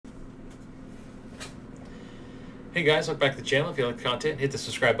Hey guys, welcome back to the channel. If you like the content, hit the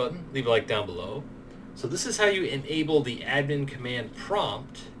subscribe button, leave a like down below. So this is how you enable the admin command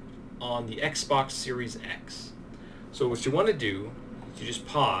prompt on the Xbox Series X. So what you want to do, you just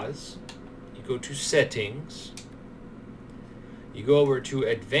pause, you go to settings, you go over to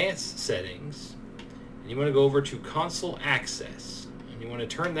advanced settings, and you want to go over to console access, and you want to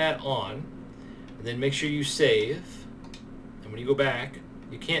turn that on, and then make sure you save. And when you go back,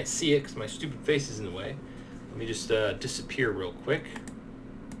 you can't see it because my stupid face is in the way. Let me just disappear real quick.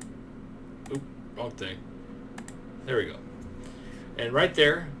 Oop, wrong thing. There we go. And right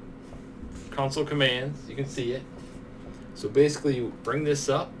there, console commands, you can see it. So basically you bring this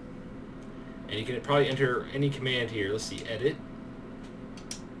up, and you can probably enter any command here. Let's see, edit.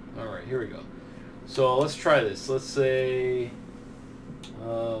 Alright, here we go. So let's try this. Let's say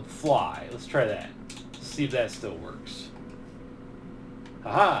fly. Let's try that. Let's see if that still works.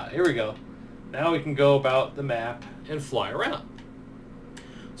 Haha, here we go. Now we can go about the map and fly around.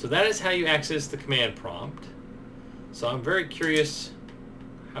 So that is how you access the command prompt. So I'm very curious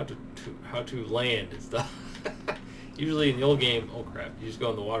how to land and stuff. Usually in the old game, oh crap, you just go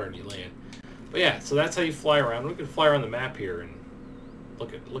in the water and you land. But yeah, so that's how you fly around. We can fly around the map here and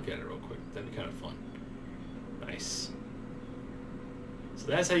look at it real quick. That'd be kind of fun. Nice. So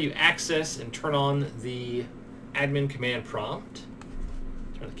that's how you access and turn on the admin command prompt.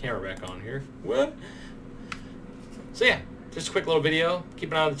 Turn the camera back on here. What? So yeah, just a quick little video.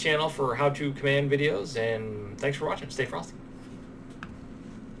 Keep an eye on the channel for how-to command videos, and thanks for watching. Stay frosty.